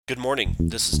Good morning.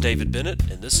 This is David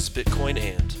Bennett, and this is Bitcoin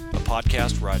And, a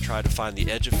podcast where I try to find the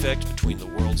edge effect between the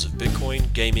worlds of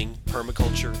Bitcoin, gaming,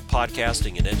 permaculture,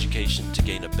 podcasting, and education to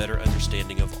gain a better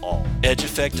understanding of all. Edge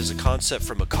effect is a concept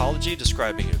from ecology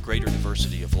describing a greater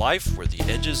diversity of life where the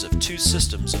edges of two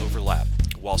systems overlap.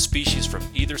 While species from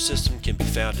either system can be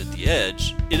found at the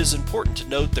edge, it is important to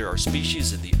note there are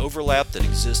species in the overlap that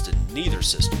exist in neither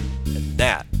system, and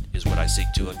that is what I seek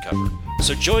to uncover.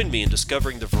 So join me in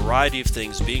discovering the variety of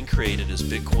things being created as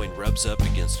Bitcoin rubs up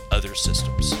against other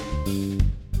systems.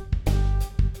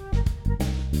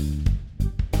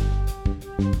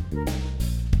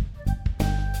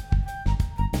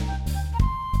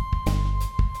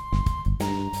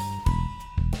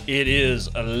 It is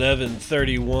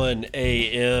 11:31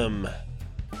 a.m.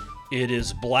 It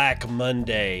is Black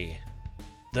Monday,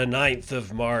 the 9th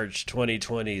of March,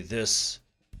 2020. This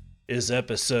is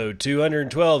episode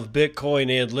 212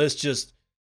 Bitcoin And.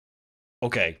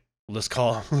 Let's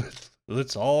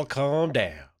all calm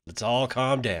down. Let's all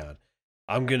calm down.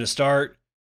 I'm going to start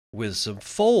with some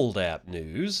Fold app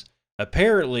news.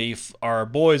 Apparently, our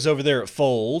boys over there at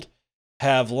Fold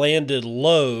have landed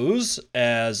Lowe's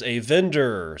as a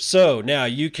vendor. So now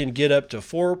you can get up to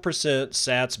 4%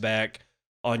 sats back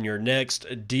on your next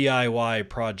DIY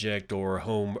project or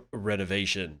home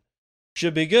renovation.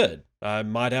 Should be good. I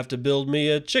might have to build me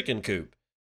a chicken coop,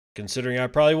 considering I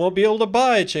probably won't be able to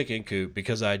buy a chicken coop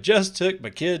because I just took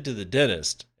my kid to the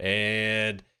dentist.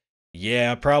 And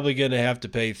yeah, probably going to have to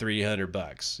pay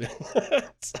 $300.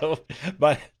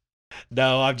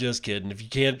 No, I'm just kidding. If you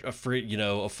can't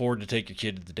afford to take your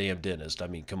kid to the damn dentist, I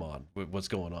mean, come on, what's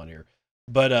going on here?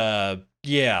 But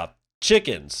yeah,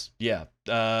 chickens. Yeah,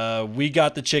 we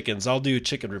got the chickens. I'll do a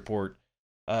chicken report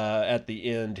at the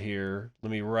end here.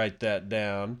 Let me write that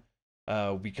down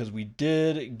because we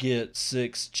did get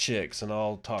 6 chicks, and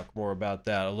I'll talk more about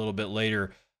that a little bit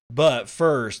later. But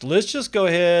first, let's just go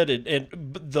ahead and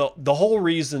the whole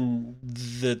reason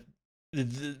that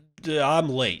I'm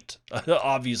late.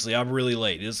 Obviously, I'm really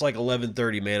late. It's like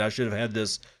 11:30, man. I should have had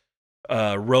this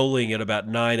rolling at about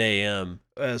 9 a.m.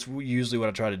 That's usually what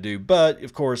I try to do. But,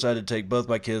 of course, I had to take both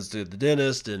my kids to the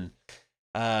dentist, and,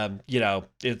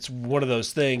 it's one of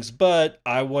those things. But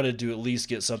I wanted to at least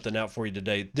get something out for you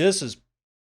today. This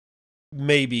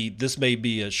may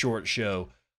be a short show.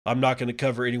 I'm not going to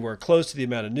cover anywhere close to the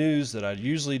amount of news that I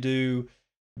usually do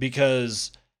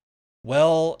because,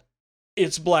 well,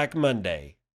 it's Black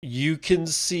Monday. You can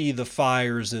see the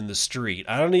fires in the street.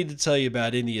 I don't need to tell you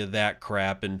about any of that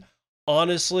crap. And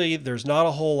honestly, there's not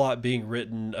a whole lot being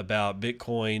written about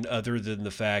Bitcoin other than the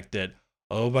fact that,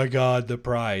 oh my God, the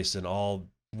price and all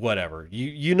whatever.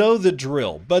 You know the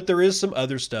drill, but there is some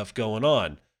other stuff going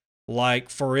on. Like,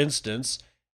 for instance,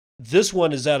 this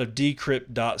one is out of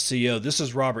decrypt.co. This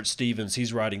is Robert Stevens.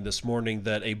 He's writing this morning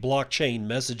that a blockchain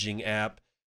messaging app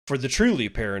for the truly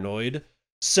paranoid.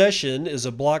 Session is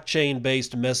a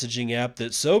blockchain-based messaging app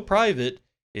that's so private,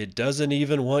 it doesn't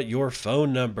even want your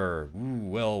phone number. Ooh,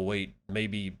 well, wait,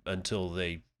 maybe until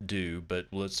they do, but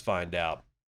let's find out.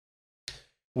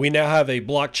 We now have a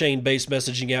blockchain-based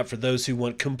messaging app for those who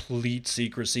want complete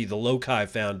secrecy. The Loci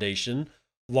Foundation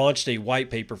launched a white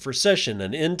paper for Session,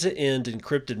 an end-to-end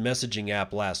encrypted messaging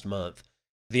app last month.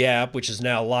 The app, which is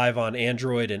now live on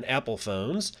Android and Apple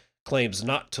phones, claims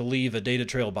not to leave a data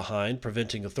trail behind,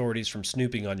 preventing authorities from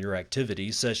snooping on your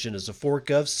activity. Session is a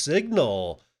fork of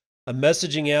Signal, a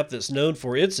messaging app that's known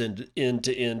for its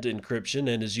end-to-end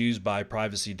encryption and is used by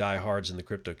privacy diehards in the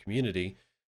crypto community.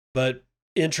 But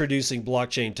introducing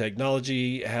blockchain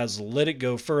technology has let it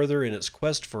go further in its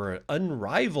quest for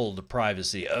unrivaled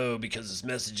privacy. Oh, because it's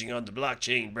messaging on the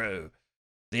blockchain, bro.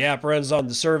 The app runs on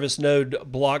the Service Node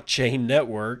blockchain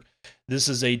network. This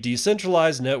is a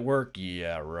decentralized network,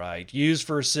 used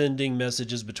for sending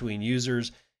messages between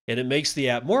users, and it makes the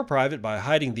app more private by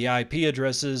hiding the IP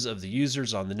addresses of the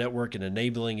users on the network and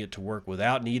enabling it to work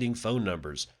without needing phone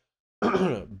numbers.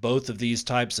 Both of these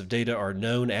types of data are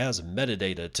known as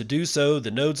metadata. To do so,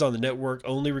 the nodes on the network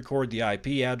only record the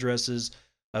IP addresses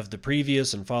of the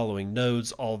previous and following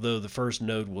nodes, although the first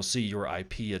node will see your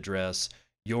IP address.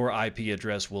 Your IP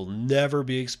address will never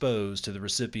be exposed to the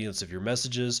recipients of your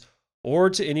messages or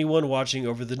to anyone watching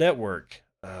over the network.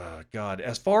 God,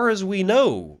 as far as we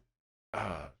know,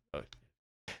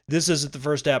 this isn't the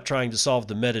first app trying to solve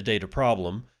the metadata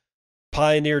problem.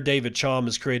 Pioneer David Chaum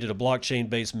has created a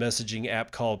blockchain-based messaging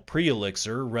app called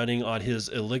Pre-Elixir, running on his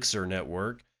Elixir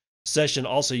network. Session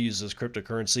also uses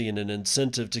cryptocurrency and an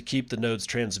incentive to keep the nodes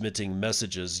transmitting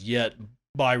messages, yet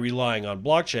by relying on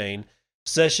blockchain,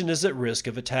 Session is at risk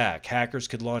of attack. Hackers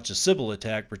could launch a Sybil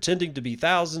attack pretending to be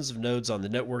thousands of nodes on the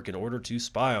network in order to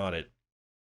spy on it.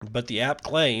 But the app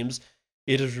claims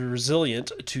it is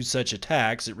resilient to such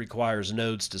attacks. It requires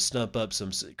nodes to stump up some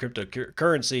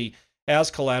cryptocurrency as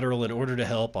collateral in order to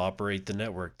help operate the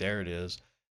network. There it is.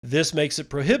 This makes it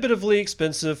prohibitively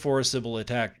expensive for a civil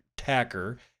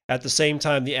attacker. At the same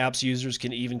time, the app's users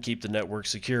can even keep the network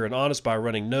secure and honest by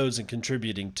running nodes and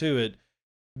contributing to it.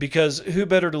 Because who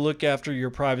better to look after your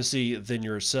privacy than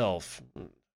yourself?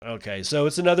 Okay, so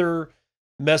it's another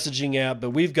messaging app,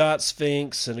 but we've got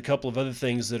Sphinx and a couple of other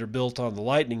things that are built on the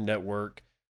Lightning Network.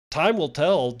 Time will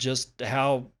tell just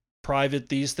how private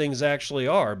these things actually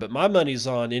are, but my money's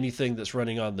on anything that's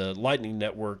running on the Lightning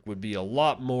Network would be a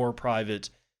lot more private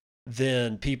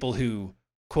than people who,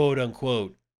 quote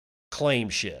unquote, claim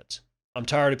shit. I'm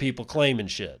tired of people claiming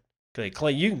shit.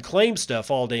 Okay, you can claim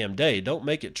stuff all damn day. Don't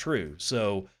make it true.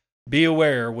 So be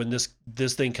aware when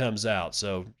this thing comes out.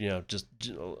 So, just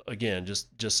again,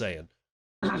 just saying.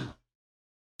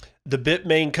 The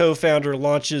Bitmain co-founder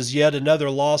launches yet another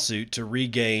lawsuit to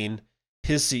regain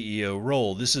his CEO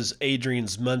role. This is Adrian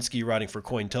Zmunsky writing for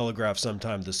Cointelegraph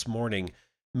sometime this morning.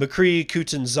 Makri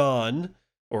Kutanzan,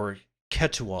 or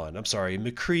Ketuan,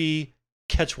 Makri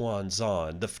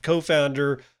Ketuan-Zan, the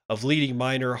co-founder of leading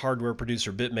miner hardware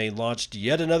producer Bitmain, launched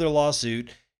yet another lawsuit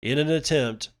in an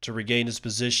attempt to regain his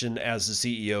position as the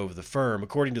CEO of the firm.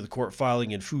 According to the court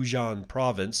filing in Fujian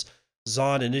province,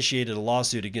 Zan initiated a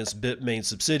lawsuit against Bitmain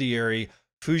subsidiary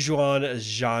Fujian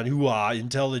Zhanhua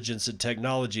Intelligence and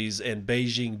Technologies and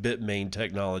Beijing Bitmain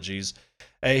Technologies.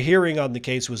 A hearing on the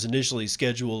case was initially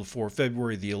scheduled for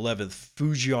February the 11th.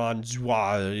 Fujian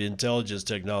Zhanhua Intelligence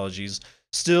Technologies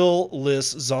still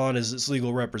lists Zan as its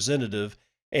legal representative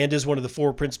and is one of the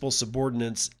four principal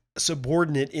subordinate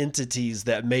entities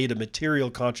that made a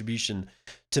material contribution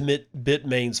to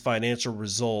Bitmain's financial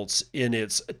results in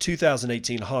its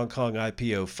 2018 Hong Kong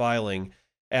IPO filing.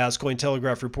 As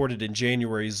Cointelegraph reported in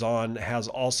January, Zan has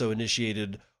also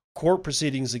initiated court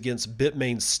proceedings against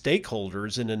Bitmain's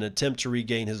stakeholders in an attempt to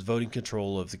regain his voting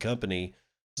control of the company.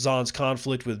 Zan's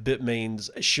conflict with Bitmain's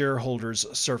shareholders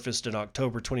surfaced in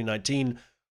October 2019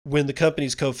 when the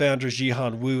company's co-founder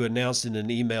Jihan Wu announced in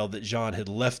an email that Zhan had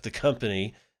left the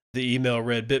company. The email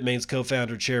read, Bitmain's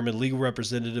co-founder, chairman, legal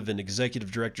representative, and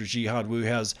executive director Jihan Wu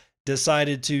has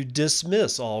decided to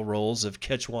dismiss all roles of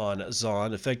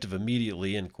Ketuan-Zan effective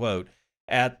immediately, end quote.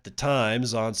 At the time,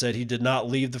 Zan said he did not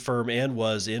leave the firm and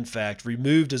was, in fact,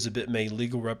 removed as a Bitmain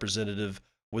legal representative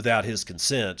without his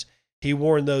consent. He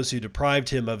warned those who deprived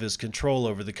him of his control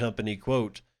over the company,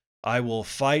 quote, I will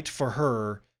fight for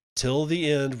her till the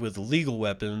end with legal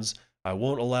weapons. I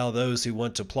won't allow those who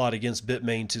want to plot against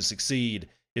Bitmain to succeed.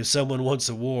 If someone wants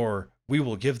a war, we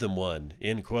will give them one,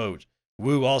 end quote.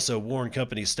 Wu also warned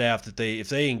company staff that if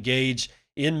they engage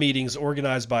in meetings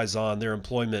organized by Zan, their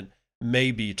employment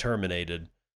may be terminated.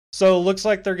 So it looks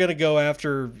like they're going to go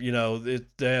after,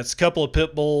 that's a couple of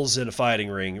pit bulls in a fighting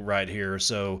ring right here.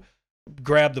 So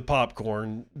grab the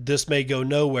popcorn. This may go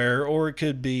nowhere, or it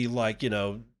could be like,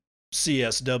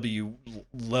 CSW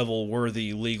level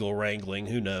worthy legal wrangling.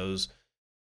 Who knows?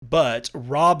 But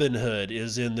Robinhood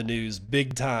is in the news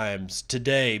big times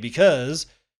today because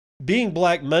being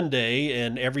Black Monday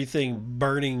and everything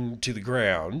burning to the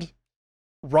ground,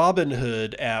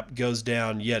 Robinhood app goes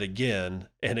down yet again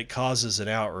and it causes an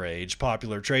outrage.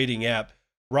 Popular trading app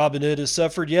Robinhood has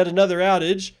suffered yet another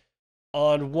outage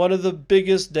on one of the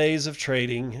biggest days of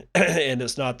trading, and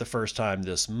it's not the first time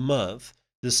this month.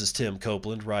 This is Tim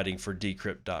Copeland writing for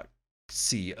Decrypt.co.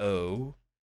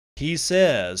 He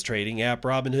says trading app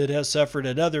Robinhood has suffered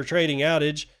another trading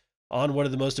outage on one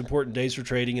of the most important days for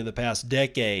trading in the past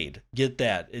decade. Get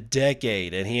that, a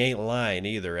decade, and he ain't lying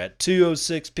either. At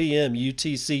 2:06 p.m.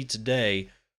 UTC today,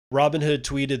 Robinhood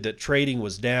tweeted that trading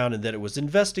was down and that it was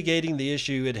investigating the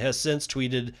issue. It has since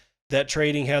tweeted that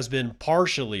trading has been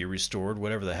partially restored,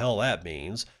 whatever the hell that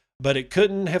means, but it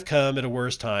couldn't have come at a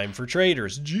worse time for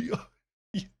traders.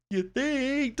 You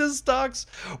think the stocks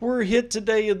were hit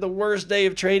today in the worst day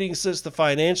of trading since the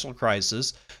financial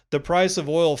crisis? The price of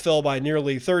oil fell by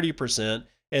nearly 30%,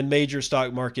 and major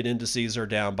stock market indices are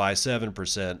down by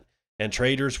 7%, and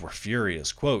traders were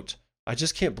furious. Quote, I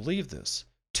just can't believe this.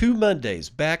 2 Mondays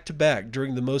back to back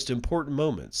during the most important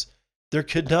moments. There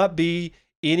could not be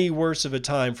any worse of a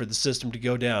time for the system to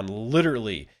go down.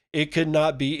 Literally, it could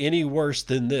not be any worse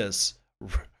than this.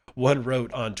 One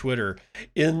wrote on Twitter,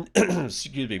 it's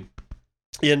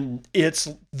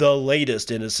the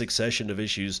latest in a succession of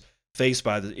issues faced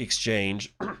by the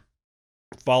exchange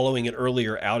following an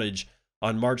earlier outage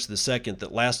on March the 2nd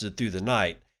that lasted through the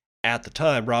night. At the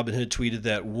time, Robinhood tweeted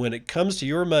that when it comes to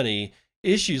your money,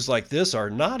 issues like this are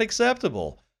not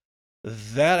acceptable.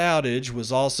 That outage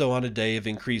was also on a day of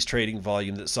increased trading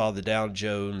volume that saw the Dow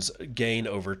Jones gain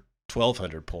over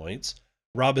 1,200 points.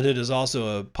 Robinhood is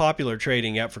also a popular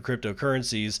trading app for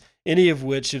cryptocurrencies, any of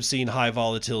which have seen high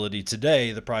volatility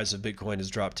today. The price of Bitcoin has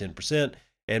dropped 10%,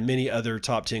 and many other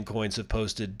top 10 coins have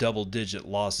posted double digit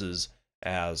losses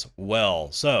as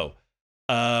well. So,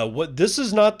 what this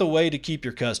is not the way to keep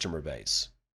your customer base.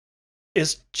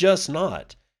 It's just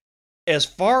not. As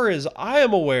far as I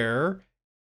am aware,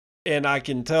 and I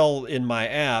can tell in my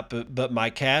app, but my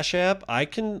Cash App, I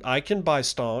can buy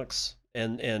stonks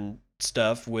and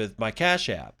stuff with my Cash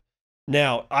App.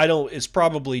 Now, I don't it's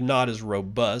probably not as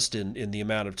robust in the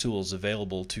amount of tools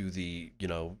available to the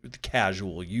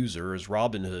casual user as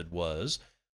Robinhood was,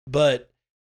 but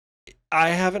I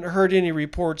haven't heard any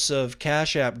reports of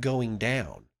Cash App going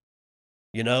down.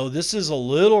 This is a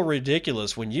little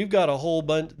ridiculous when you've got a whole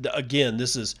bunch. Again,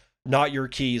 this is not your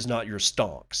keys, not your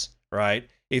stonks, right?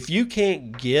 If you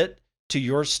can't get to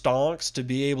your stonks to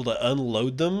be able to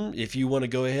unload them, if you want to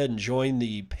go ahead and join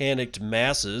the panicked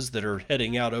masses that are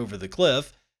heading out over the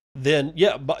cliff, then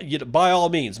yeah, by all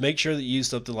means, make sure that you use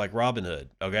something like Robinhood,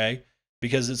 okay?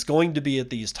 Because it's going to be at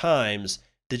these times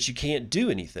that you can't do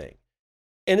anything.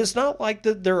 And it's not like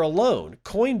that they're alone.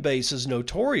 Coinbase is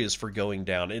notorious for going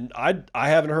down. And I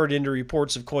haven't heard any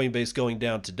reports of Coinbase going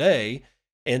down today.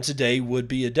 And today would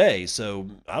be a day. So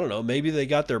I don't know. Maybe they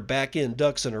got their back end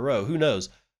ducks in a row. Who knows?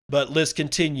 But let's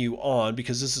continue on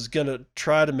because this is going to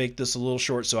try to make this a little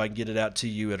short so I can get it out to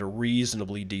you at a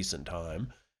reasonably decent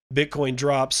time. Bitcoin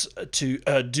drops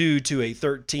due to a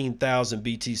 13,000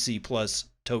 BTC plus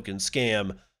token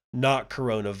scam, not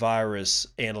coronavirus,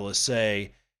 analysts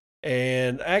say.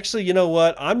 And actually, you know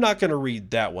what? I'm not going to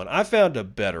read that one. I found a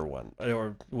better one.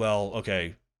 Or, well,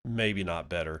 okay, maybe not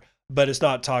better, but it's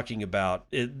not talking about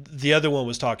it. The other one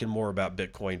was talking more about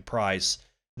Bitcoin price.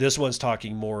 This one's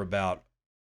talking more about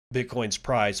Bitcoin's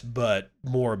price, but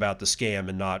more about the scam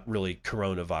and not really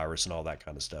coronavirus and all that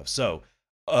kind of stuff. So,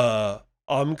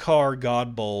 Omkar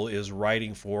Godboll is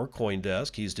writing for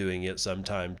CoinDesk. He's doing it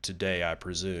sometime today, I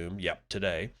presume. Yep,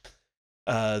 today.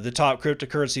 The top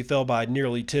cryptocurrency fell by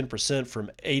nearly 10% from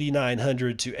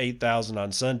 8,900 to 8,000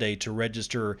 on Sunday to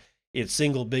register its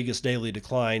single biggest daily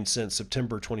decline since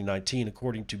September 2019,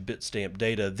 according to Bitstamp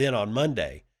data. Then on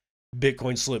Monday,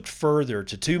 Bitcoin slipped further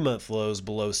to 2-month lows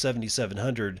below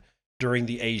 7,700 during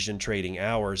the Asian trading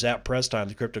hours. At press time,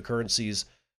 the cryptocurrency's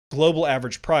global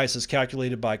average price, as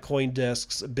calculated by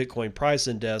CoinDesk's Bitcoin Price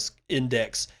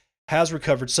Index, has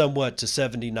recovered somewhat to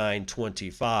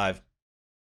 79.25.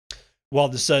 While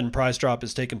the sudden price drop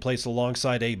has taken place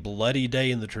alongside a bloody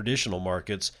day in the traditional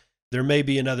markets, there may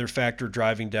be another factor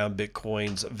driving down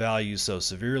Bitcoin's value so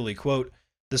severely. Quote,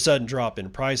 the sudden drop in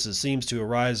prices seems to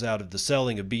arise out of the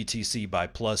selling of BTC by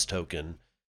Plus token.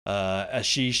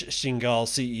 Ashish Shingal,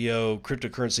 CEO,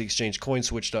 cryptocurrency exchange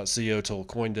CoinSwitch.co, told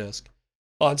CoinDesk.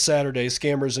 On Saturday,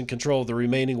 scammers in control of the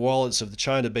remaining wallets of the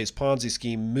China-based Ponzi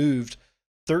scheme moved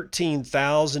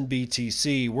 13,000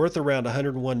 BTC, worth around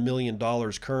 $101 million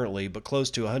currently, but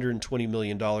close to $120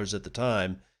 million at the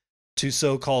time, to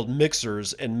so-called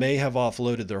mixers and may have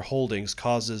offloaded their holdings,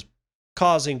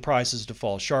 causing prices to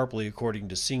fall sharply, according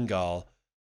to Singal.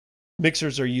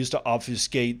 Mixers are used to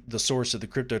obfuscate the source of the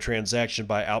crypto transaction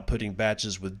by outputting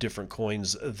batches with different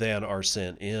coins than are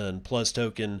sent in. Plus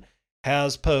Token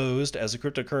has posed as a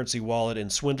cryptocurrency wallet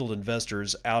and swindled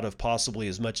investors out of possibly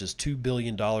as much as $2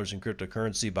 billion in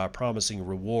cryptocurrency by promising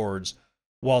rewards.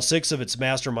 While 6 of its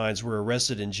masterminds were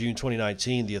arrested in June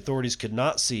 2019, the authorities could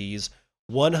not seize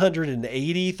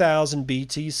 180,000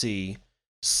 BTC,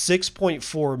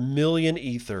 6.4 million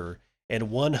Ether, and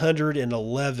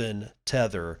 111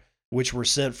 Tether, which were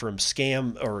sent from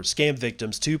scam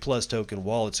victims to Plus Token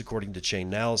wallets, according to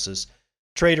Chainalysis.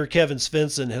 Trader Kevin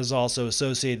Svensson has also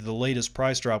associated the latest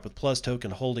price drop with Plus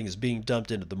Token holdings being dumped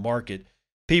into the market.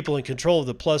 People in control of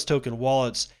the Plus Token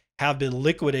wallets have been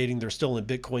liquidating their stolen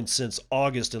Bitcoin since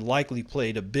August and likely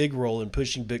played a big role in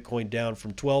pushing Bitcoin down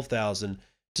from 12,000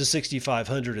 to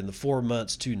 6,500 in the 4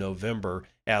 months to November,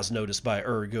 as noticed by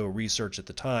Ergo Research at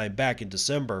the time. Back in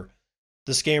December,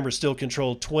 the scammers still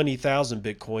controlled 20,000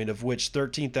 Bitcoin, of which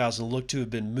 13,000 looked to have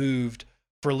been moved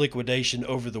for liquidation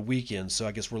over the weekend. So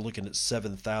I guess we're looking at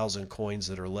 7,000 coins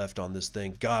that are left on this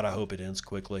thing. God, I hope it ends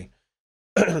quickly.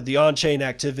 The on-chain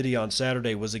activity on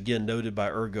Saturday was again noted by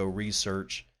Ergo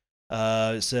Research.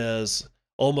 It says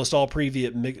almost all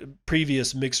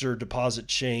previous mixer deposit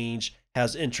change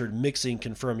has entered mixing,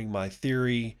 confirming my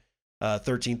theory.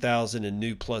 13,000 in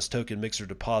new Plus Token mixer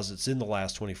deposits in the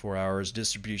last 24 hours.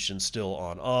 Distribution still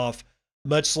on off.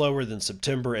 much slower than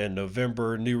September and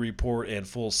November. New report and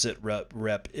full sit rep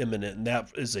imminent. And that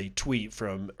is a tweet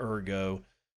from Ergo.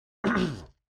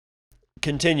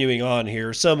 Continuing on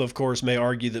here, some, of course, may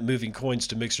argue that moving coins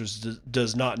to mixers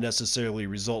does not necessarily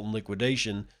result in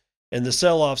liquidation, and the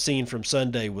sell off seen from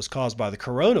Sunday was caused by the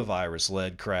coronavirus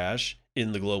led crash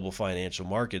in the global financial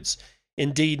markets.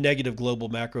 Indeed, negative global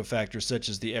macro factors such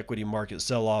as the equity market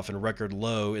sell off and record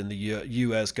low in the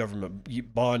U.S.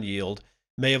 government bond yield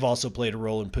may have also played a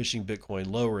role in pushing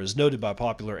Bitcoin lower, as noted by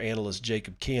popular analyst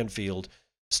Jacob Canfield.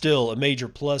 Still, a major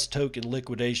plus token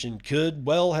liquidation could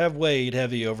well have weighed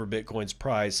heavy over Bitcoin's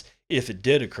price if it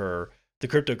did occur. The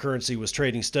cryptocurrency was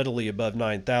trading steadily above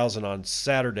 9,000 on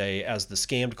Saturday as the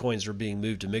scammed coins were being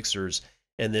moved to mixers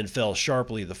and then fell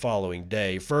sharply the following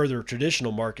day. Further,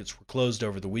 traditional markets were closed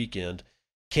over the weekend.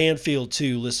 Canfield,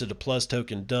 too, listed a plus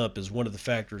token dump as one of the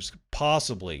factors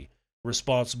possibly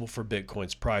responsible for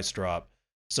Bitcoin's price drop.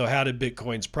 So how did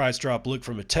Bitcoin's price drop look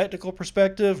from a technical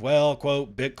perspective? Well,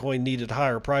 quote, Bitcoin needed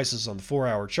higher prices on the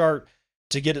 4-hour chart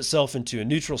to get itself into a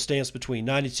neutral stance between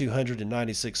 9,200 and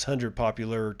 9,600,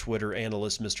 popular Twitter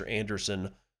analyst Mr.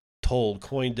 Anderson told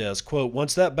CoinDesk. Quote,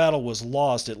 once that battle was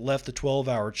lost, it left the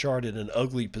 12-hour chart in an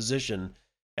ugly position,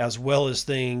 as well as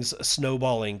things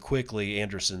snowballing quickly,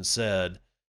 Anderson said.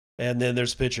 And then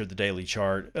there's a picture of the daily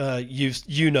chart.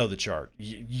 You know the chart.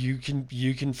 You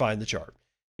can find the chart.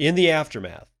 In the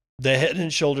aftermath, the head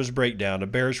and shoulders breakdown, a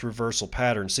bearish reversal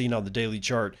pattern seen on the daily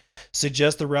chart,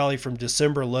 suggests the rally from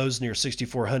December lows near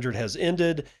 6,400 has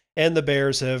ended and the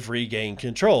bears have regained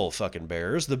control. Fucking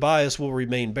bears. The bias will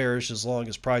remain bearish as long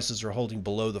as prices are holding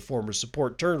below the former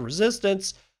support turn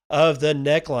resistance of the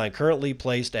neckline currently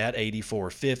placed at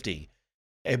 84.50.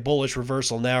 A bullish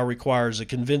reversal now requires a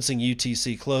convincing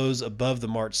UTC close above the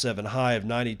March 7 high of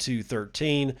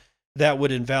 92.13. That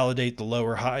would invalidate the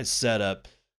lower high setup.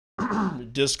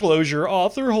 Disclosure,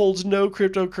 author holds no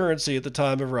cryptocurrency at the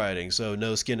time of writing, so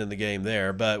no skin in the game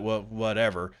there, but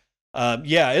whatever.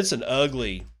 Yeah, it's an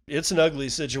ugly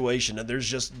situation, and there's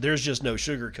just no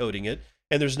sugarcoating it,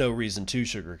 and there's no reason to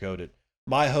sugarcoat it.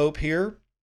 My hope here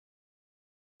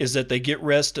is that they get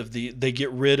rid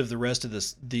of the rest of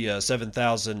the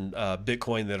 7,000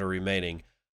 Bitcoin that are remaining.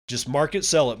 Just market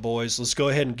sell it, boys. Let's go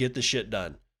ahead and get the shit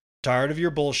done. Tired of your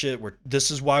bullshit.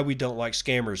 This is why we don't like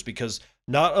scammers, because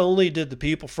not only did the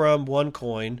people from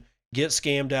OneCoin get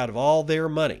scammed out of all their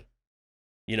money,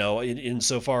 you know,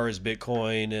 insofar as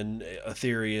Bitcoin and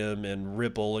Ethereum and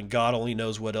Ripple and God only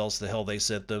knows what else the hell they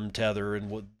sent them, Tether and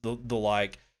what the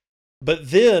like. But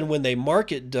then when they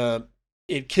market dump,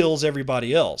 it kills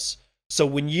everybody else. So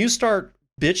when you start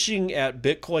bitching at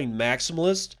Bitcoin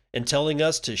maximalists and telling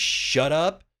us to shut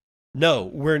up, no,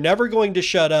 we're never going to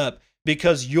shut up,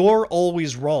 because you're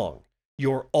always wrong.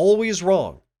 You're always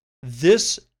wrong.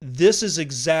 This is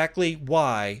exactly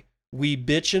why we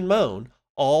bitch and moan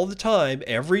all the time,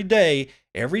 every day,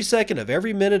 every second of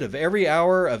every minute of every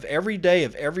hour of every day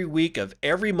of every week of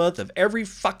every month of every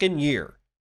fucking year.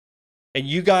 And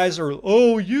you guys are,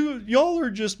 oh, y'all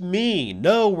are just mean.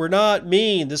 No, we're not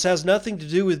mean. This has nothing to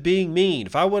do with being mean.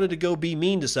 If I wanted to go be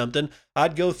mean to something,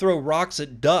 I'd go throw rocks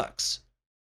at ducks.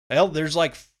 Hell, there's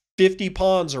like 50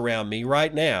 ponds around me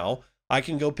right now. I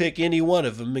can go pick any one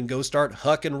of them and go start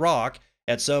hucking rock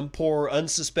at some poor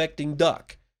unsuspecting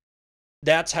duck.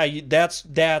 That's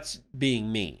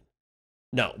being mean.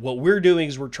 No, what we're doing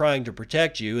is we're trying to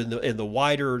protect you in the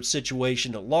wider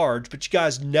situation at large, but you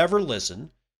guys never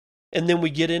listen. And then we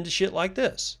get into shit like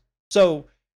this. So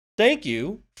thank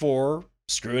you for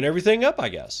screwing everything up, I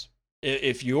guess.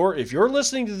 If you're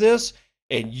listening to this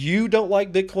and you don't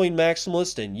like Bitcoin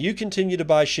maximalists and you continue to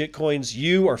buy shit coins,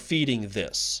 you are feeding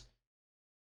this.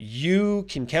 You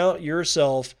can count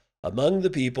yourself among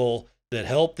the people that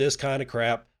help this kind of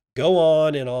crap go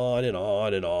on and on and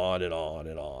on and on and on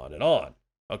and on and on.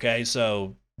 Okay,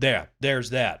 so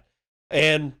there's that.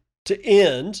 And to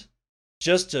end,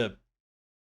 just to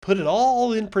put it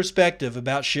all in perspective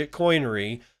about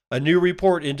shitcoinery, a new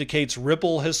report indicates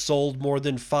Ripple has sold more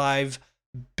than 5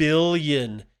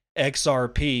 billion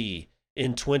XRP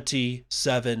in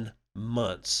 27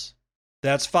 months.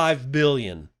 That's 5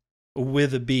 billion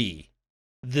with a B.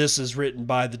 This is written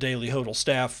by the Daily Hodl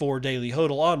staff for Daily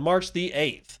Hodl on March the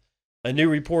 8th. A new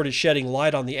report is shedding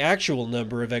light on the actual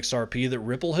number of XRP that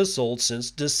Ripple has sold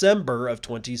since December of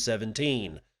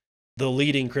 2017. The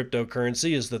leading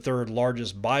cryptocurrency is the third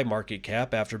largest by market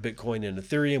cap after Bitcoin and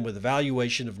Ethereum, with a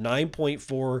valuation of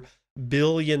 $9.4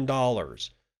 billion.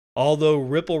 Although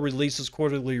Ripple releases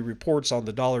quarterly reports on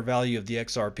the dollar value of the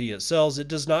XRP it sells, it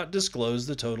does not disclose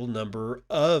the total number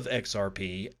of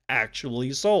XRP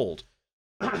actually sold.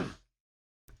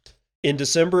 In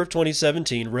December of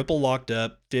 2017, Ripple locked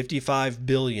up 55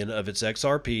 billion of its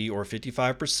XRP, or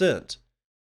 55%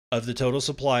 of the total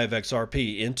supply of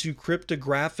XRP, into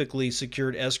cryptographically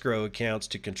secured escrow accounts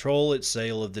to control its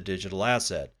sale of the digital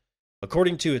asset.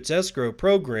 According to its escrow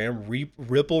program,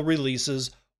 Ripple releases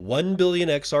 1 billion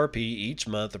XRP each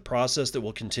month, a process that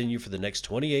will continue for the next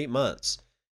 28 months.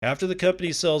 After the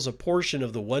company sells a portion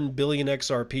of the 1 billion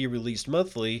XRP released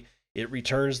monthly, it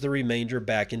returns the remainder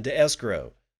back into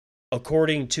escrow.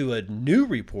 According to a new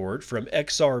report from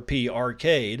XRP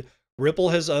Arcade, Ripple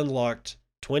has unlocked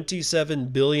 27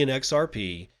 billion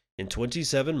XRP in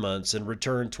 27 months and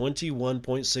returned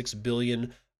 21.6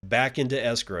 billion back into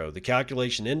escrow. The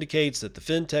calculation indicates that the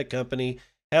fintech company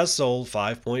has sold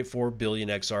 5.4 billion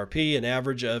XRP, an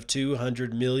average of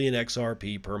 200 million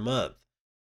XRP per month.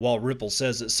 While Ripple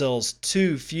says it sells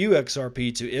too few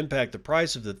XRP to impact the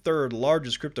price of the third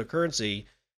largest cryptocurrency,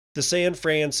 the San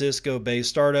Francisco-based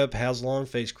startup has long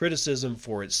faced criticism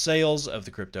for its sales of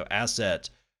the crypto asset.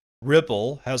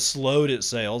 Ripple has slowed its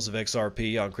sales of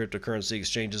XRP on cryptocurrency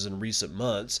exchanges in recent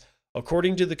months.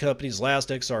 According to the company's last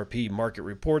XRP market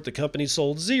report, the company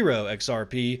sold 0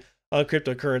 XRP on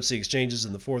cryptocurrency exchanges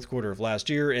in the fourth quarter of last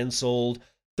year and sold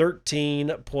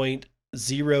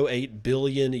 13.08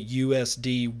 billion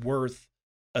USD worth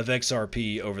of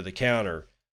XRP over the counter.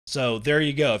 So there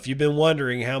you go. If you've been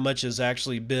wondering how much has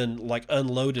actually been like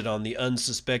unloaded on the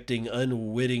unsuspecting,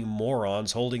 unwitting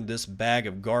morons holding this bag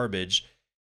of garbage,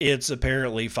 it's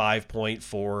apparently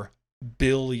 5.4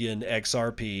 billion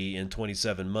XRP in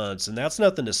 27 months, and that's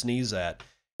nothing to sneeze at.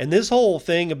 And this whole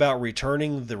thing about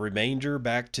returning the remainder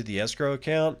back to the escrow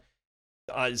account,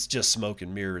 it's just smoke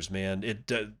and mirrors, man.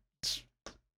 The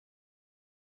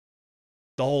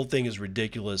whole thing is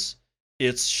ridiculous.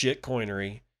 It's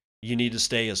shitcoinery. You need to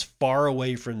stay as far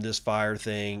away from this fire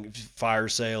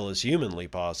sale as humanly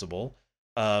possible.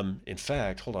 In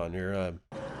fact, hold on here.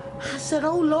 I said,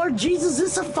 oh, Lord Jesus,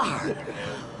 it's a fire.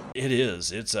 It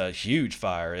is. It's a huge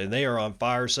fire, and they are on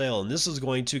fire sale, and this is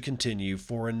going to continue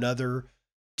for another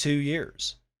 2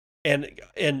 years. And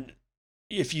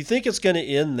if you think it's going to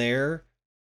end there,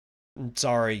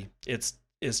 sorry, it's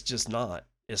just not.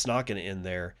 It's not going to end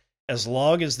there. As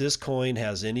long as this coin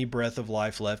has any breath of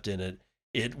life left in it,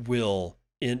 it'll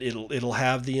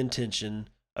have the intention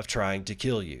of trying to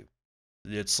kill you.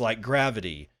 It's like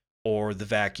gravity or the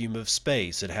vacuum of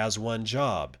space. It has one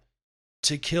job: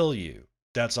 to kill you.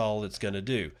 That's all it's going to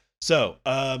do. So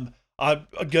I'm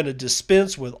going to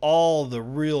dispense with all the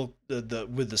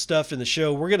with the stuff in the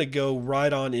show. We're going to go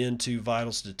right on into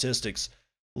vital statistics.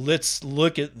 Let's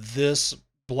look at this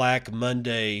Black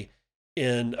Monday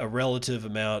in a relative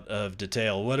amount of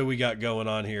detail. What do we got going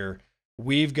on here?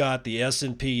 We've got the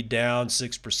S&P down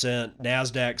 6%,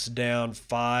 Nasdaq's down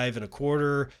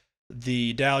 5.25%,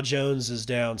 the Dow Jones is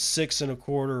down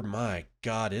 6.25%. My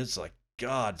God, it's like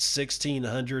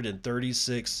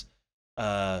 1,636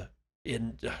 has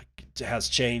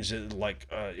changed in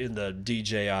the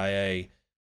DJIA.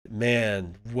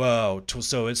 Man, whoa!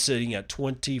 So it's sitting at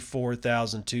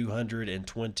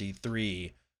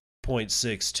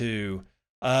 24,223.62.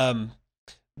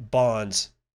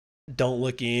 Bonds don't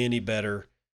look any better.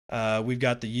 We've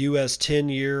got the U.S.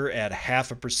 10-year at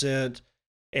 0.5%,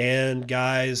 and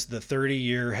guys, the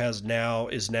 30-year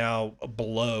is now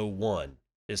below 1.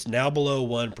 It's now below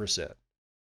 1%.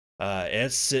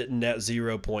 It's sitting at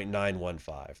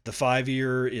 0.915. The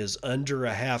 5-year is under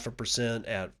 0.5%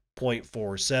 at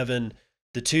 0.47.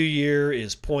 The 2-year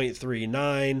is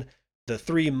 0.39. The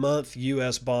 3-month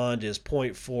U.S. bond is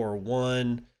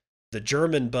 0.41. The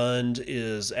German bond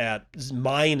is at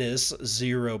minus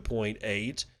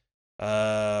 0.8.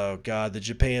 Oh, God, the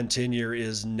Japan 10-year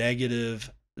is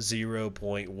negative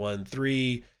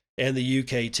 0.13. And the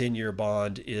UK 10-year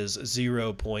bond is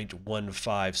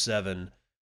 0.157.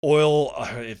 Oil,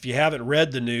 if you haven't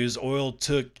read the news, oil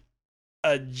took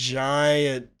a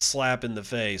giant slap in the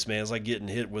face, man. It's like getting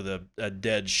hit with a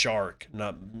dead shark,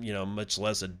 not, much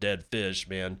less a dead fish,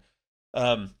 man.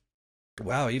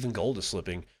 Wow, even gold is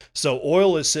slipping. So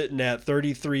oil is sitting at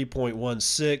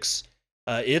 33.16.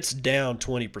 It's down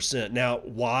 20%. Now,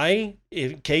 why?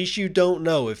 In case you don't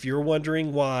know, if you're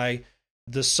wondering why,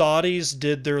 the Saudis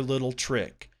did their little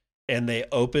trick and they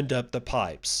opened up the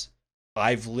pipes.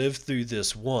 I've lived through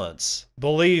this once.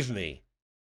 Believe me,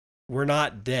 we're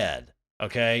not dead,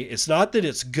 okay? It's not that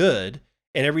it's good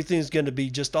and everything's going to be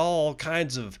just all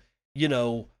kinds of,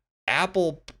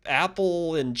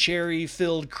 apple and cherry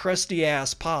filled crusty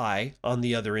ass pie on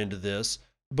the other end of this,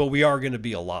 but we are going to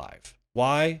be alive.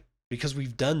 Why? Because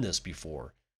we've done this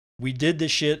before. We did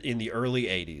this shit in the early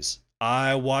 80s.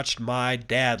 I watched my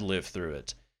dad live through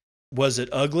it. Was it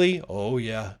ugly? Oh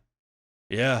yeah.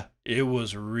 Yeah, it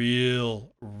was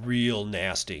real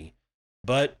nasty.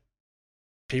 But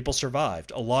people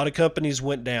survived. A lot of companies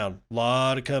went down. A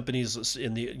lot of companies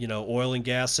in the oil and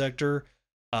gas sector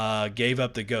gave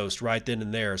up the ghost right then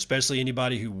and there. Especially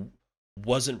anybody who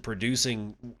wasn't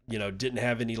producing, didn't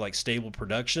have any like stable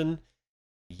production.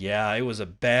 Yeah, it was a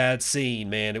bad scene,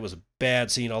 man. It was a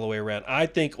bad scene all the way around. I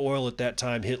think oil at that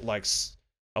time hit like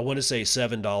I want to say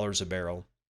 $7 a barrel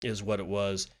is what it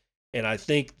was, and I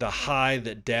think the high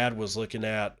that Dad was looking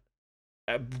at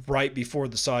right before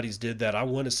the Saudis did that, I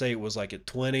want to say it was like at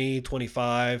 20,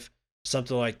 25,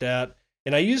 something like that.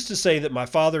 And I used to say that my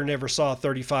father never saw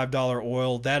 $35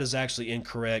 oil. That is actually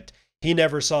incorrect. He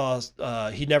never saw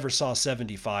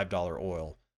 $75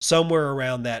 oil. Somewhere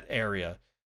around that area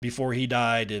before he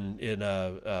died in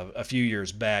a few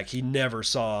years back. He never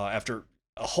saw, after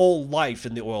a whole life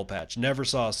in the oil patch, never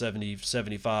saw 70,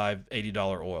 75,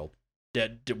 $80 oil.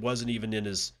 That wasn't even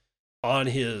on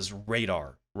his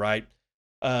radar, right?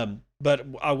 But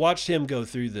I watched him go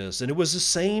through this, and it was the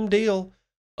same deal.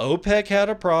 OPEC had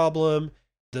a problem.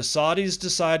 The Saudis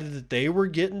decided that they were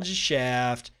getting to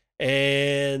shaft,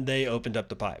 and they opened up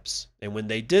the pipes. And when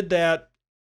they did that,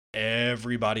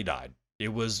 everybody died.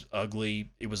 It was ugly.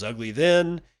 It was ugly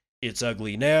then. It's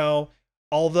ugly now.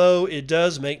 Although it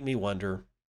does make me wonder,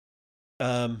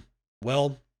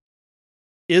 well,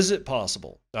 is it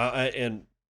possible? And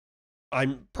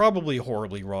I'm probably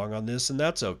horribly wrong on this, and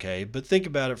that's okay. But think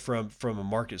about it from a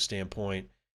market standpoint.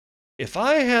 If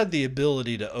I had the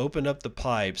ability to open up the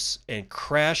pipes and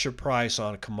crash a price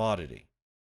on a commodity,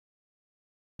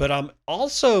 but I'm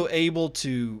also able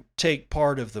to take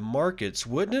part of the markets,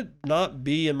 wouldn't it not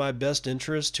be in my best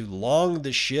interest to long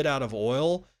the shit out of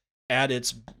oil at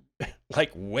its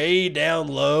like way down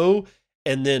low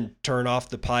and then turn off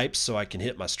the pipes so I can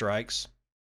hit my strikes?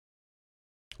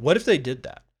 What if they did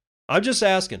that? I'm just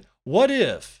asking, what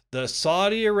if the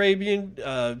Saudi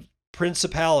Arabian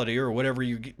principality, or whatever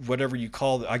you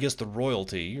call it, I guess the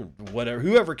royalty, whatever,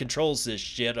 whoever controls this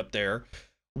shit up there,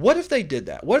 what if they did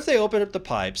that? What if they open up the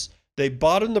pipes, they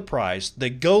bottom the price, they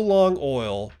go long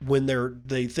oil when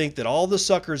they think that all the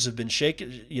suckers have been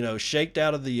shaked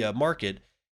out of the market,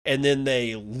 and then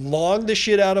they long the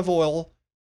shit out of oil,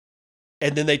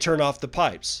 and then they turn off the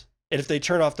pipes. And if they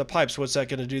turn off the pipes, what's that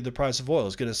going to do to the price of oil?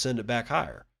 It's going to send it back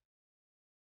higher.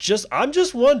 I'm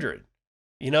just wondering,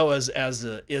 as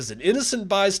an innocent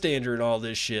bystander in all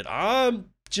this shit, I'm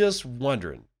just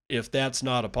wondering if that's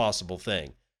not a possible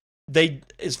thing.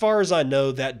 As far as I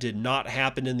know, that did not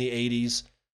happen in the 80s,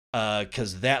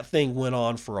 because that thing went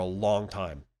on for a long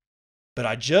time. But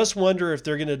I just wonder if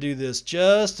they're going to do this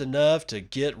just enough to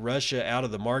get Russia out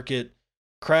of the market,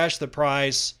 crash the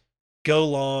price, go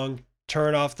long,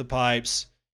 turn off the pipes,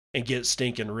 and get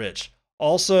stinking rich.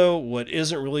 Also, what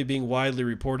isn't really being widely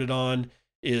reported on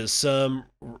is some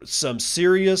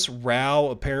serious row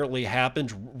apparently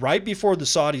happened right before the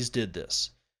Saudis did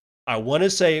this. I want to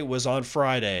say it was on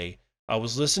Friday. I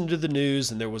was listening to the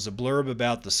news, and there was a blurb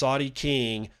about the Saudi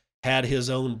king had his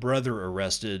own brother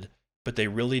arrested, but they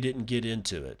really didn't get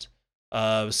into it.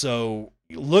 So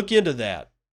look into that.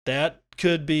 That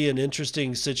could be an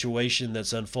interesting situation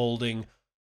that's unfolding.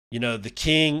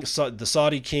 The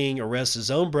Saudi king arrests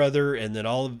his own brother, and then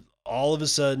all of a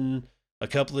sudden, a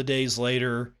couple of days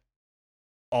later,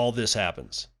 all this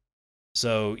happens.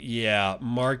 So yeah,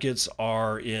 markets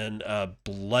are in a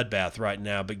bloodbath right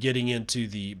now. But getting into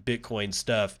the Bitcoin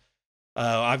stuff,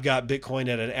 I've got Bitcoin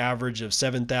at an average of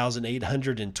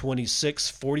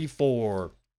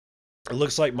 7,826.44. It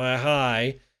looks like my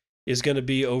high is going to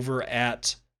be over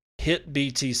at Hit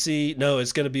BTC. No,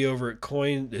 it's going to be over at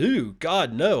Coin. Ooh,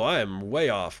 God, no, I am way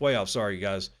off. Sorry,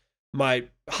 guys. My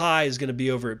high is going to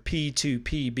be over at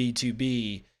P2P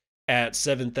B2B at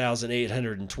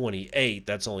 7,828.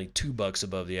 That's only $2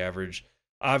 above the average.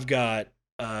 I've got,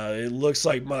 it looks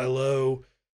like my low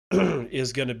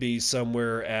is going to be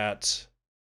somewhere at,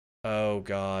 oh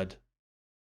God,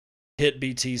 Hit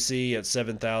BTC at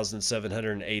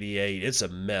 7,788. It's a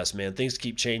mess, man. Things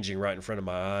keep changing right in front of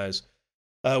my eyes.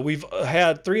 We've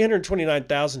had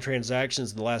 329,000 transactions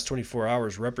in the last 24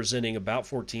 hours, representing about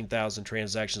 14,000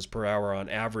 transactions per hour on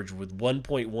average, with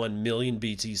 1.1 million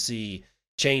BTC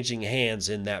changing hands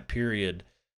in that period.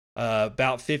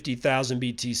 About 50,000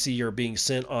 BTC are being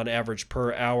sent on average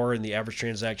per hour, and the average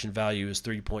transaction value is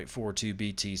 3.42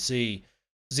 BTC.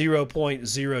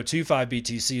 0.025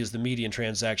 BTC is the median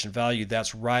transaction value.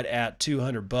 That's right at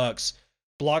 $200.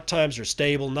 Block times are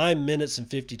stable, 9 minutes and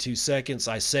 52 seconds.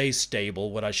 I say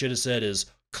stable. What I should have said is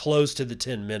close to the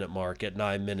 10-minute mark at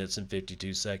 9 minutes and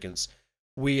 52 seconds.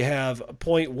 We have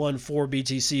 0.14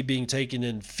 BTC being taken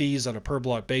in fees on a per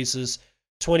block basis.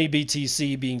 20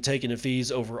 BTC being taken in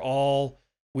fees overall.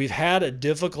 We've had a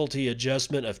difficulty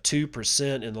adjustment of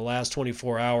 2% in the last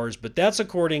 24 hours, but that's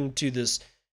according to this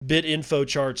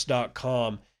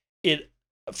bitinfocharts.com.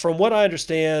 From what I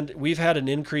understand, we've had an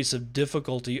increase of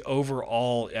difficulty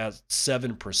overall at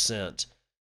 7%,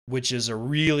 which is a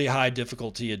really high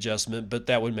difficulty adjustment, but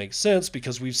that would make sense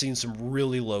because we've seen some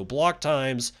really low block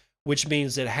times, which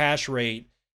means that hash rate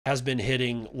has been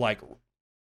hitting like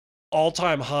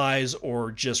all-time highs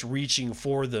or just reaching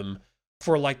for them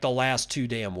for like the last 2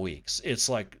 damn weeks. It's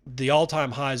like the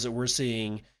all-time highs that we're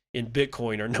seeing in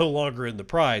Bitcoin are no longer in the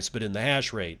price, but in the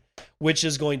hash rate, which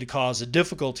is going to cause a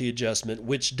difficulty adjustment,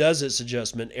 which does its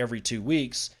adjustment every 2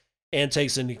 weeks and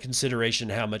takes into consideration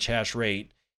how much hash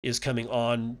rate is coming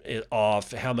on,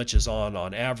 off, how much is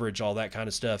on average, all that kind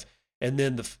of stuff. And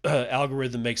then the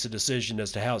algorithm makes a decision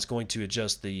as to how it's going to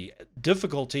adjust the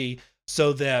difficulty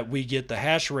so that we get the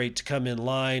hash rate to come in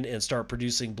line and start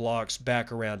producing blocks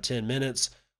back around 10 minutes.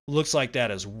 Looks like that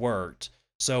has worked.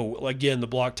 So again, the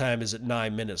block time is at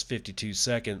 9 minutes, 52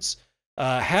 seconds.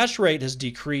 Hash rate has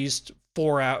decreased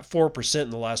 4% in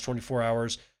the last 24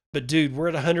 hours. But dude, we're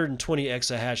at 120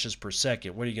 exahashes per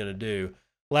second. What are you going to do?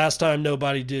 Last time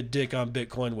nobody did dick on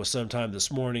Bitcoin was sometime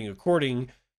this morning, according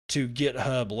to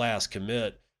GitHub last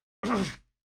commit.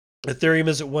 Ethereum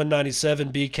is at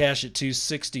 197, Bcash at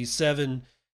 267,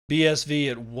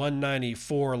 BSV at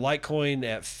 194, Litecoin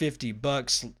at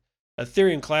 $50.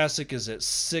 Ethereum Classic is at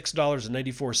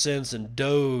 $6.84, and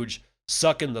Doge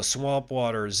sucking the swamp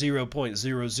water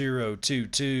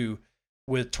 0.0022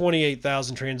 with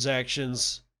 28,000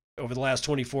 transactions over the last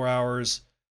 24 hours.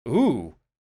 Ooh,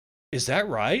 is that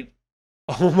right?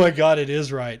 Oh my God, it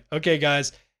is right. Okay,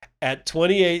 guys. At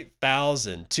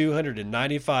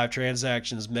 28,295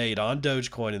 transactions made on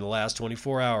Dogecoin in the last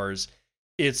 24 hours,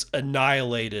 it's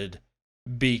annihilated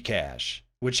Bcash,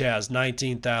 which has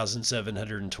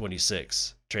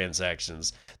 19,726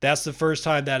 transactions. That's the first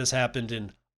time that has happened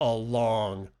in a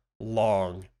long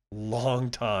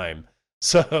time.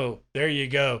 So there you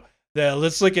go.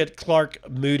 Let's look at Clark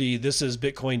Moody. This is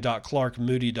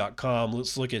bitcoin.clarkmoody.com.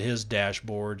 Let's look at his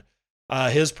dashboard.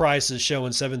 His price is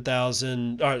showing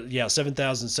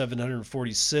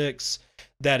 7,746.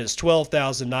 That is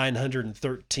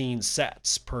 12,913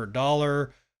 sats per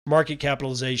dollar. Market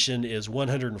capitalization is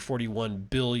 $141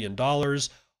 billion.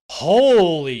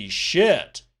 Holy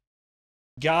shit.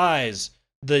 Guys,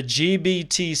 the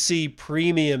GBTC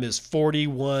premium is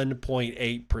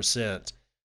 41.8%.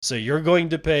 So you're going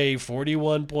to pay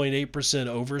 41.8%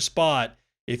 over spot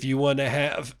if you want to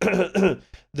have the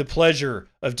pleasure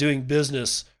of doing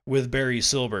business with Barry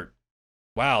Silbert.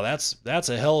 Wow, that's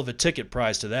a hell of a ticket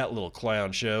price to that little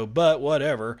clown show, but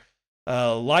whatever.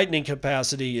 Lightning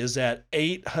capacity is at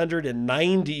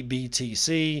 890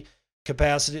 BTC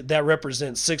capacity. That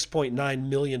represents $6.9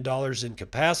 million in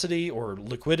capacity or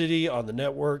liquidity on the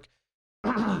network.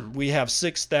 We have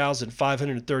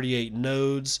 6,538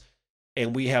 nodes,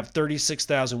 and we have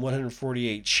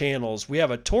 36,148 channels. We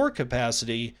have a Tor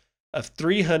capacity of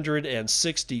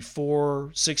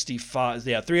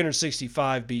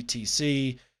 365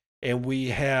 BTC, and we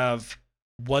have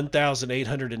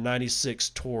 1,896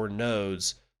 Tor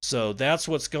nodes. So that's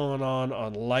what's going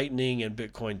on Lightning and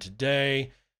Bitcoin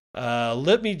today.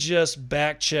 Let me just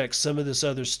back check some of this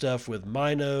other stuff with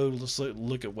MyNode. Let's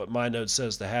look at what MyNode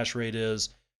says the hash rate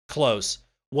is. Close.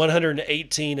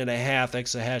 118.5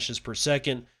 exahashes per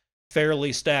second.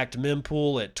 Fairly stacked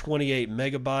mempool at 28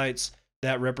 megabytes.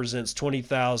 That represents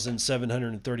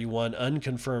 20,731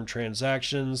 unconfirmed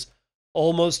transactions.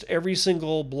 Almost every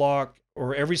single block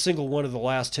or every single one of the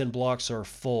last 10 blocks are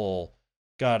full.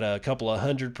 Got a couple of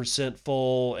 100%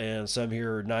 full and some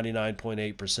here are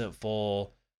 99.8%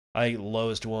 full. I think the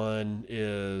lowest one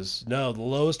is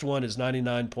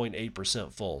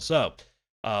 99.8% full. So,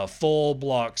 full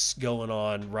blocks going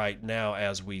on right now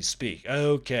as we speak.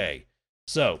 Okay.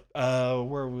 So,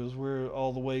 we're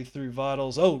all the way through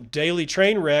vitals. Oh, daily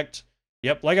train wrecked.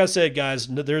 Yep, like I said, guys,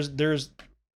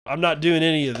 I'm not doing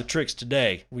any of the tricks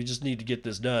today. We just need to get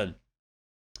this done.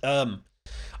 I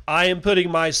am putting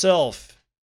myself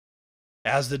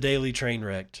as the daily train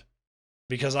wrecked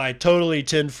because I totally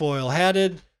tinfoil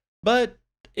hatted, but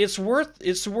it's worth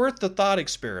the thought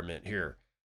experiment here.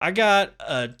 I got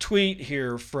a tweet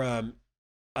here from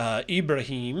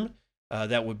Ibrahim.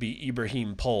 That would be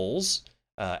Ibrahim Pols.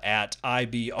 At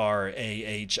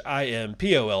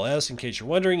IBRAHIMPOLS, in case you're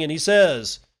wondering. And he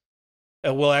says,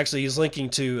 he's linking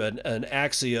to an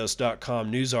Axios.com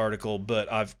news article,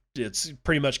 but it's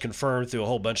pretty much confirmed through a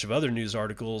whole bunch of other news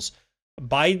articles.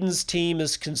 Biden's team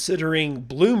is considering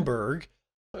Bloomberg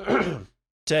to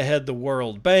head the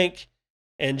World Bank,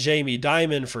 and Jamie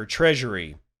Dimon for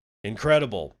Treasury.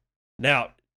 Incredible.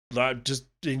 Now, just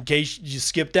in case you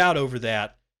skipped out over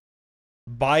that,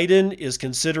 Biden is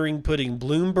considering putting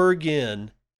Bloomberg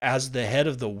in as the head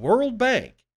of the World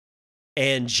Bank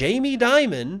and Jamie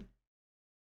Dimon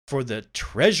for the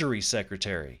Treasury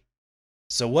Secretary.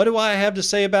 So what do I have to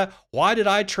say about why did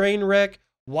I train wreck?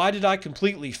 Why did I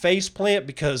completely faceplant?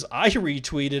 Because I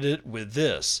retweeted it with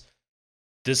this.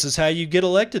 This is how you get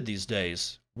elected these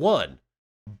days. 1.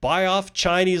 Buy off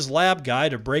Chinese lab guy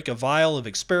to break a vial of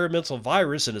experimental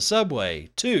virus in a subway.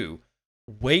 2.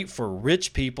 Wait for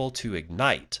rich people to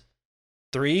ignite.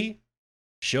 3.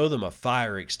 Show them a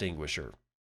fire extinguisher.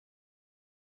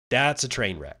 That's a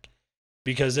train wreck.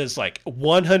 Because it's like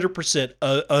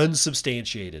 100%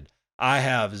 unsubstantiated. I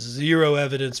have zero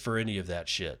evidence for any of that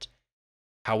shit.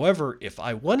 However, if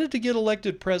I wanted to get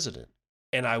elected president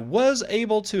and I was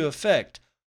able to affect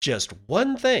just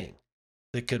one thing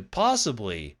that could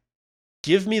possibly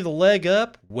give me the leg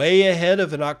up way ahead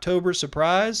of an October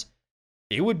surprise,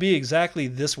 it would be exactly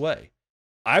this way.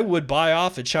 I would buy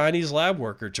off a Chinese lab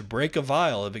worker to break a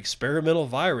vial of experimental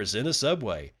virus in a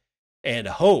subway and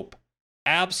hope,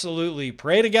 absolutely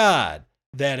pray to God,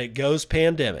 that it goes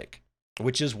pandemic,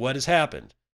 which is what has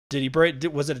happened.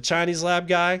 Was it a Chinese lab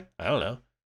guy? I don't know.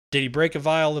 Did he break a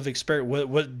vial of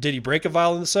did he break a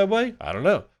vial in the subway? I don't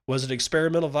know. Was it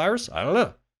experimental virus? I don't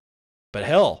know. But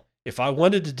hell, if I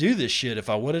wanted to do this shit, if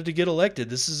I wanted to get elected,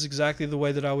 this is exactly the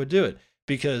way that I would do it.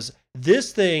 Because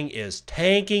this thing is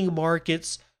tanking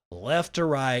markets left to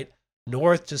right,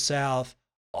 north to south,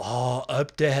 all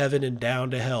up to heaven and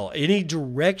down to hell. Any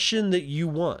direction that you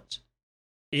want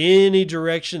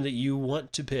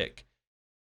to pick,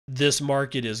 this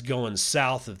market is going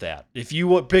south of that. If you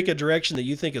want pick a direction that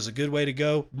you think is a good way to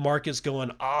go, market's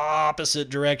going opposite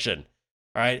direction.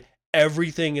 All right,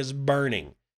 everything is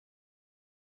burning.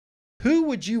 Who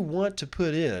would you want to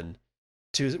put in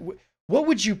to? What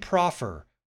would you proffer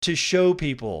to show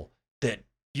people that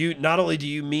you not only do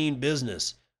you mean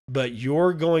business, but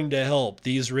you're going to help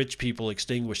these rich people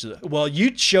extinguish it? Well,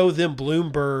 you'd show them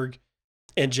Bloomberg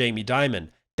and Jamie Dimon.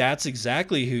 That's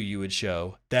exactly who you would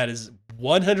show. That is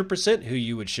 100% who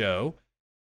you would show.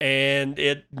 And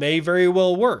it may very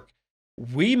well work.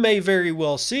 We may very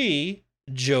well see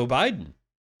Joe Biden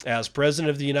as president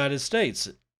of the United States.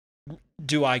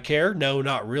 Do I care? No,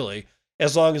 not really.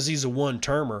 As long as he's a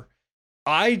one-termer.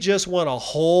 I just want a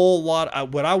whole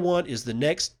lot. What I want is the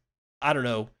next, I don't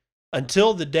know,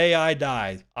 until the day I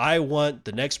die, I want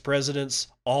the next presidents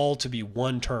all to be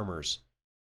one-termers.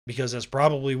 Because that's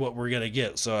probably what we're going to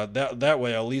get. So that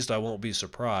way, at least I won't be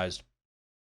surprised.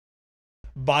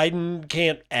 Biden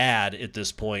can't add at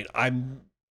this point.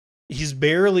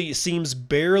 He seems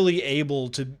barely able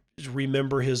to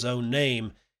remember his own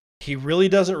name. He really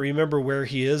doesn't remember where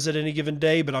he is at any given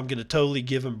day, but I'm going to totally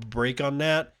give him a break on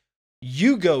that.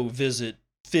 You go visit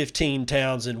 15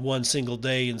 towns in one single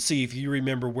day and see if you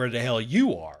remember where the hell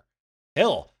you are.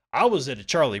 Hell, I was at a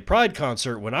Charlie Pride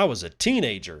concert when I was a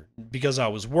teenager because I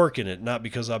was working it, not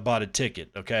because I bought a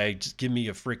ticket, okay? Just give me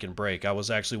a freaking break. I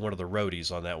was actually one of the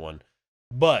roadies on that one.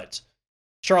 But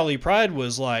Charlie Pride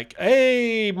was like,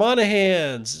 hey,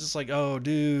 Monahans. It's like, oh,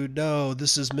 dude, no,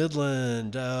 this is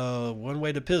Midland. One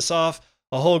way to piss off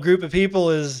a whole group of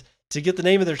people is to get the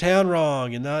name of their town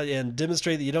wrong and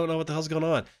demonstrate that you don't know what the hell's going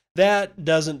on. That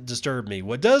doesn't disturb me.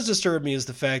 What does disturb me is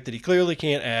the fact that he clearly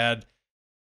can't add.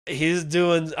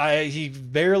 He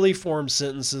barely forms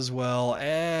sentences well.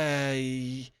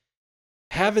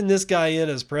 Having this guy in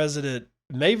as president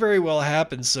may very well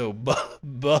happen, so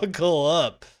buckle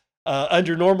up.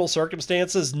 Under normal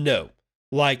circumstances, no.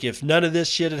 Like if none of this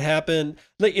shit had happened,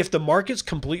 like if the markets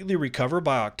completely recover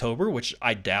by October, which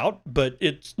I doubt, but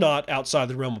it's not outside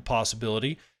the realm of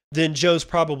possibility, then Joe's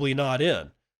probably not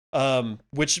in.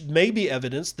 Which may be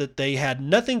evidence that they had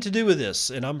nothing to do with this,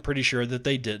 and I'm pretty sure that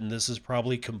they didn't. This is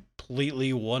probably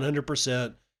completely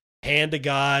 100% hand to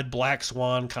God, black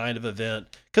swan kind of event,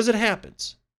 because it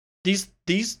happens.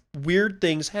 These weird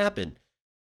things happen.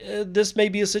 This may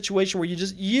be a situation where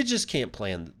you just can't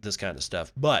plan this kind of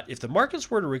stuff. But if the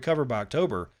markets were to recover by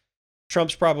October,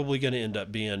 Trump's probably going to end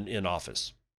up being in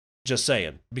office. Just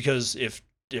saying, because if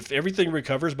everything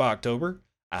recovers by October,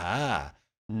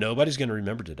 nobody's going to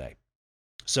remember today.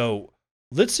 So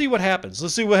let's see what happens.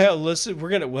 We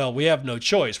have no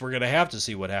choice. We're going to have to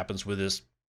see what happens with this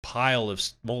pile of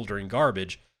smoldering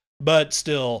garbage. But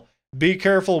still, be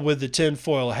careful with the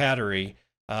tinfoil hattery.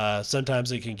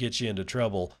 Sometimes it can get you into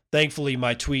trouble. Thankfully,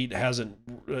 my tweet hasn't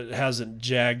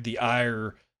jagged the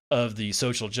ire of the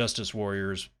social justice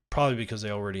warriors, probably because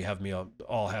they already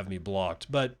all have me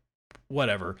blocked. But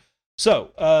whatever.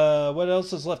 So, what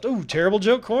else is left? Ooh, terrible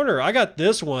joke corner. I got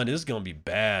this one. This is gonna be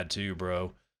bad too,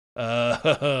 bro.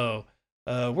 Uh,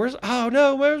 where's? Oh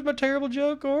no, where's my terrible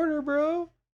joke corner, bro?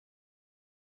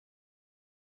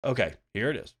 Okay, here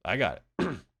it is. I got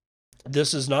it.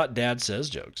 This is not Dad Says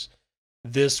jokes.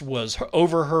 This was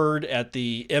overheard at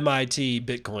the MIT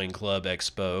Bitcoin Club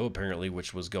Expo, apparently,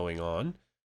 which was going on.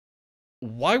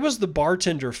 Why was the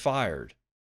bartender fired?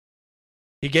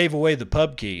 He gave away the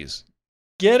pub keys.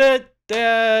 Get it?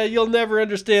 You'll never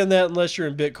understand that unless you're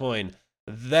in Bitcoin.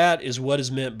 That is what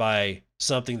is meant by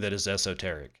something that is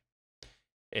esoteric.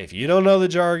 If you don't know the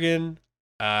jargon,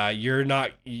 then you're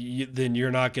not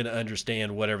going to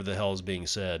understand whatever the hell is being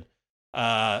said.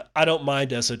 I don't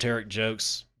mind esoteric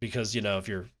jokes because, if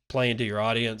you're playing to your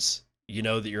audience, you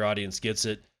know that your audience gets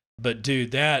it. But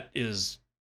dude, that is,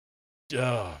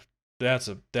 oh, that's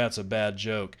a bad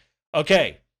joke.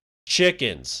 Okay,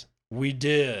 chickens. We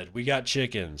did. We got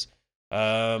chickens.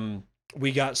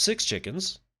 We got 6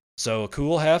 chickens, so a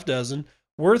cool half dozen.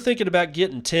 We're thinking about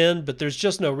getting 10, but there's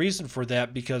just no reason for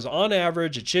that because on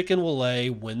average, a chicken will lay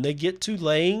when they get to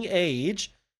laying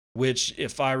age, which,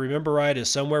 if I remember right, is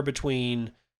somewhere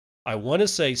between, I want to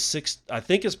say I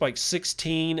think it's like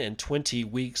 16 and 20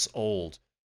 weeks old.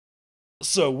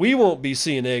 So we won't be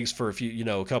seeing eggs for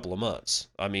a couple of months.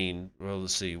 I mean, well,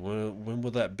 let's see, when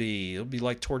will that be? It'll be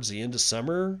like towards the end of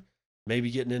summer,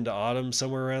 maybe getting into autumn,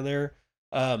 somewhere around there.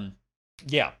 Um,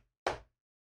 yeah,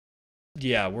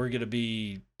 yeah, we're gonna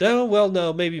be, oh, well,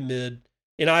 no, maybe mid.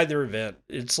 In either event,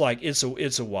 it's like it's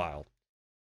a while.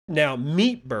 Now,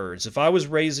 meat birds, if I was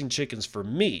raising chickens for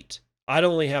meat, I'd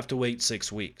only have to wait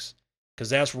 6 weeks because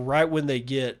that's right when they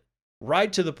get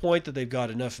right to the point that they've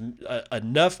got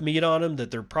enough meat on them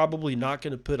that they're probably not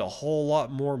going to put a whole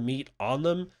lot more meat on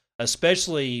them,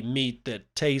 especially meat that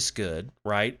tastes good,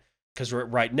 right? Because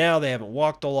right now they haven't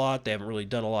walked a lot, they haven't really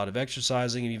done a lot of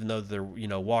exercising, even though they're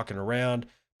walking around,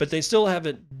 but they still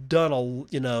haven't done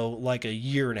like a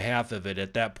year and a half of it.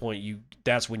 At that point,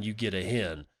 that's when you get a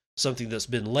hen. Something that's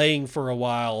been laying for a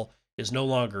while is no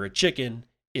longer a chicken,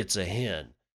 it's a hen.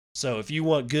 So if you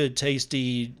want good,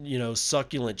 tasty,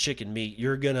 succulent chicken meat,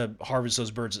 you're going to harvest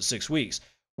those birds at 6 weeks.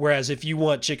 Whereas if you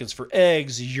want chickens for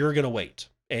eggs, you're going to wait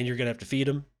and you're going to have to feed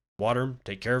them, water them,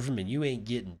 take care of them, and you ain't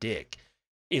getting dick.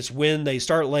 It's when they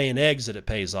start laying eggs that it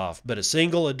pays off. But a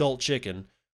single adult chicken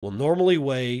will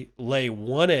normally lay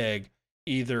one egg,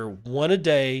 either one a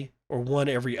day or one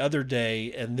every other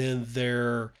day, and then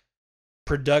their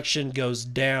production goes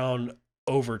down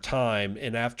over time.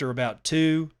 And after about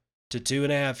 2 to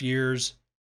 2.5 years,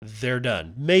 they're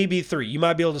done. Maybe 3. You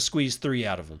might be able to squeeze 3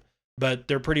 out of them, but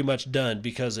they're pretty much done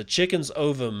because a chicken's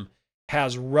ovum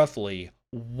has roughly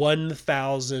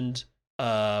 1,000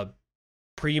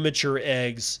 premature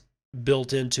eggs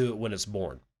built into it when it's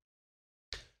born.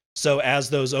 So as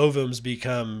those ovums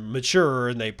become mature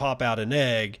and they pop out an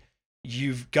egg,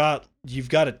 you've got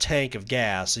a tank of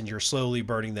gas and you're slowly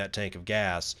burning that tank of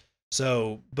gas.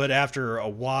 So, but after a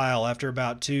while, after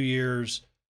about 2 years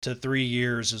to 3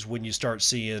 years is when you start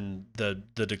seeing the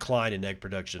decline in egg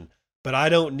production. But I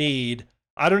don't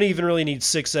even really need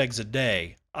 6 eggs a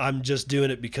day. I'm just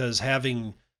doing it because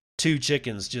having 2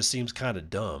 chickens just seems kind of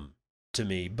dumb to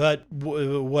me, but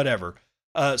whatever.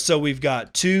 So we've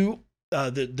got 2,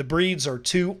 the breeds are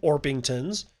 2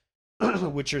 Orpingtons,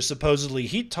 which are supposedly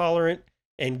heat tolerant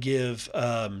and give,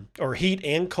 or heat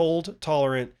and cold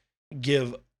tolerant,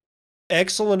 give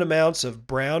excellent amounts of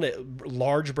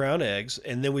large brown eggs.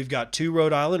 And then we've got 2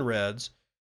 Rhode Island Reds,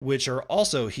 which are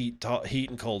also heat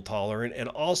and cold tolerant and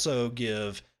also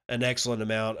give an excellent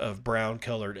amount of brown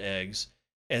colored eggs.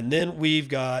 And then we've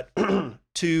got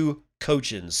 2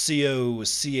 Cochins,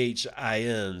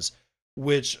 Cochins,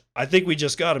 which I think we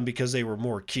just got them because they were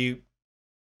more cute,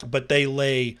 but they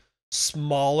lay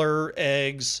smaller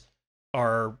eggs.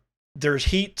 They're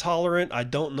heat tolerant. I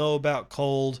don't know about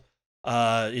cold.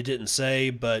 It didn't say,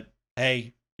 but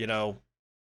hey,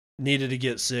 needed to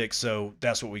get 6, so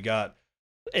that's what we got.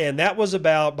 And that was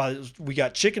we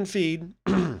got chicken feed.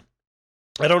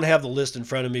 I don't have the list in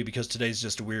front of me because today's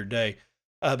just a weird day.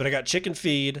 But I got chicken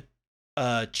feed,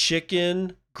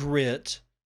 chicken grit,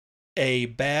 a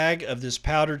bag of this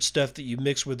powdered stuff that you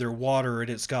mix with their water, and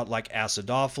it's got like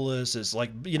acidophilus, it's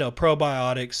like,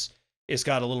 probiotics. It's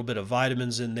got a little bit of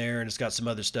vitamins in there, and it's got some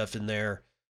other stuff in there.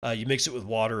 You mix it with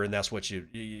water, and that's what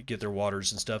you get their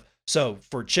waters and stuff. So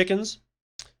for chickens,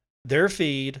 their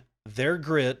feed, their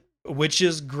grit, which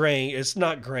is grain. It's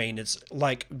not grain. It's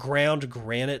like ground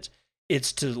granite.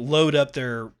 It's to load up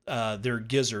their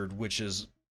gizzard, which is,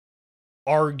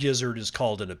 our gizzard is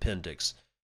called an appendix.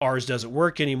 Ours doesn't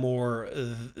work anymore.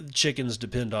 Chickens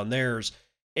depend on theirs.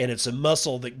 and it's a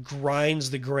muscle that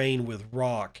grinds the grain with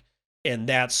rock, and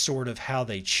that's sort of how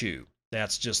they chew.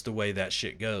 That's just the way that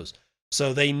shit goes.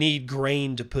 So they need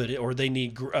grain to put it, or they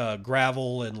need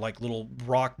gravel and like little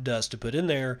rock dust to put in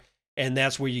there, and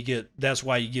that's where you get. That's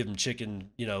why you give them chicken,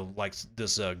 like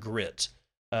this grit.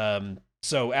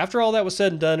 So after all that was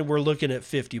said and done, we're looking at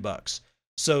 $50.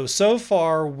 So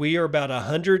far we are about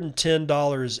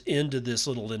 $110 into this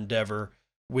little endeavor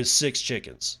with 6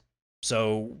 chickens.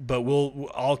 So, but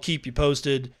I'll keep you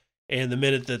posted. And the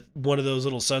minute that one of those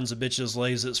little sons of bitches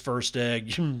lays its first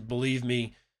egg, believe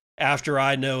me, after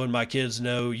I know and my kids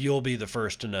know, you'll be the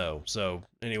first to know. So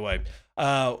anyway,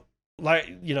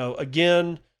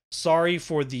 again, sorry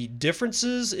for the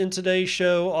differences in today's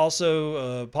show.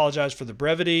 Also, apologize for the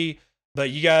brevity, but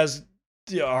you guys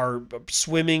are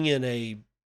swimming in a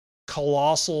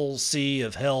colossal sea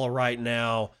of hell right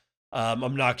now.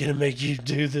 I'm not going to make you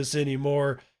do this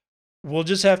anymore. We'll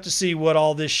just have to see what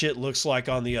all this shit looks like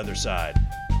on the other side.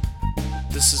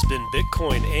 This has been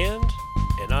Bitcoin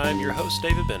and I'm your host,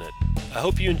 David Bennett. I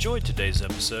hope you enjoyed today's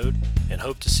episode and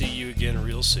hope to see you again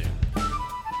real soon.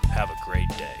 Have a great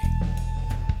day.